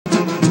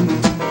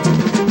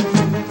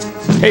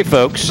Hey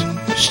folks,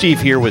 Steve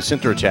here with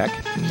Synthrotech.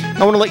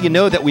 I want to let you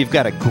know that we've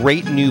got a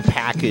great new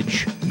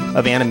package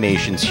of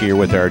animations here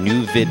with our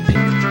new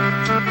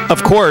VIDPIX.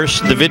 Of course,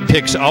 the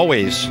VIDPIX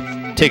always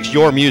takes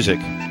your music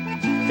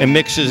and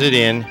mixes it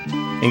in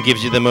and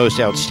gives you the most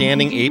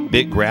outstanding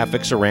 8-bit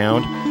graphics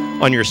around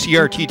on your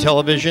CRT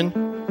television,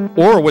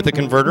 or with a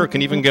converter, it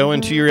can even go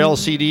into your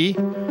LCD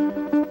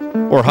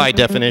or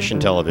high-definition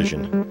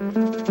television.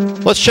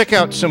 Let's check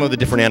out some of the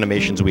different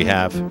animations we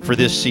have for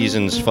this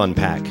season's fun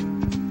pack.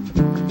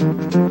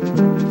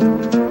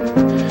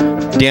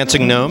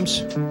 Dancing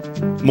gnomes.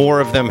 More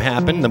of them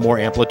happen, the more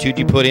amplitude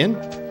you put in.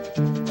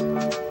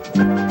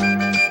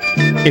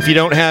 If you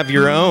don't have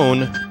your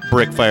own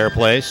brick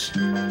fireplace,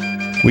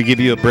 we give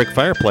you a brick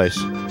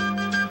fireplace.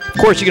 Of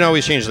course, you can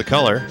always change the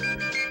color.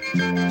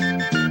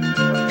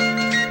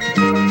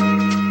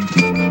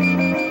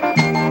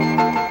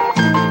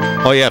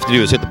 All you have to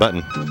do is hit the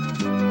button.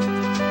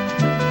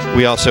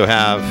 We also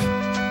have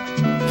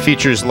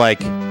features like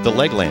the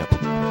leg lamp.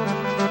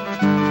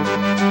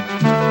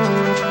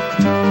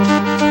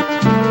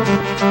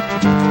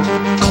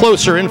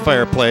 Closer in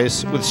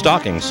fireplace with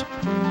stockings.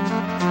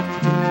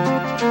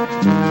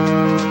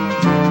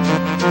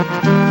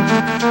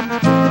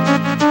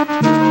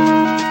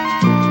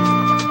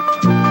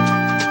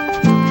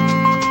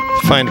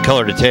 Find a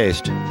color to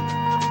taste.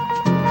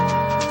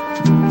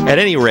 At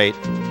any rate,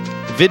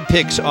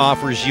 VIDPIX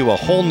offers you a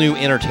whole new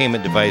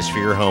entertainment device for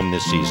your home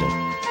this season.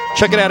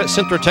 Check it out at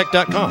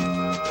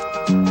synthrotech.com.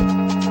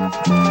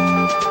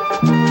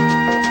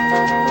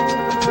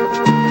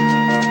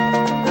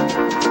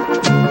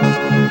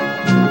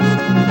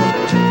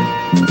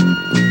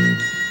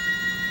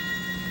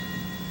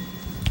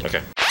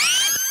 Okay.